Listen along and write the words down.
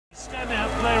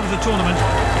Player of the tournament.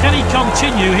 Can he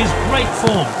continue his great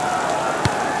form?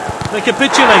 They're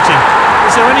capitulating.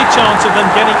 Is there any chance of them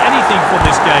getting anything from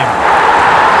this game?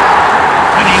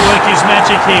 Can he work his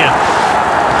magic here?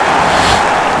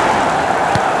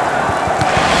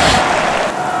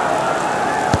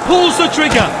 Pulls the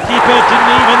trigger. Keeper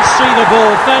didn't even see the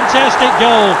ball. Fantastic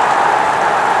goal.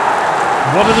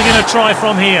 What are they going to try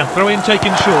from here? Throw in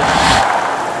taken short.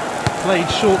 Played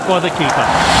short by the keeper.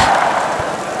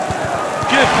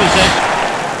 Good possession.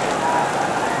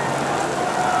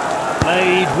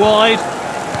 Played wide.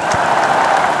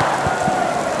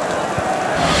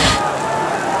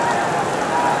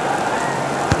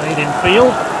 Played in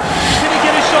field. Can he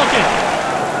get a shot in?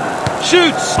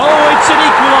 Shoots! Oh, it's an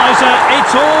equaliser.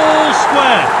 It's all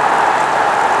square.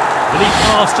 Will he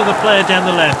pass to the player down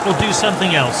the left or do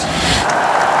something else?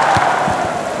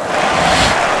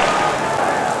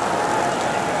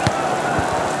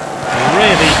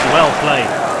 Really well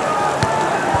played.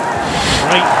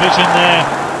 Great vision there.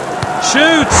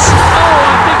 Shoots! Oh,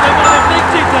 I think they might have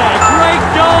nicked it there. Great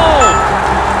goal!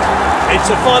 It's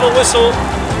a final whistle.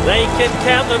 They can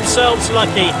count themselves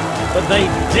lucky, but they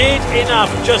did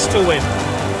enough just to win.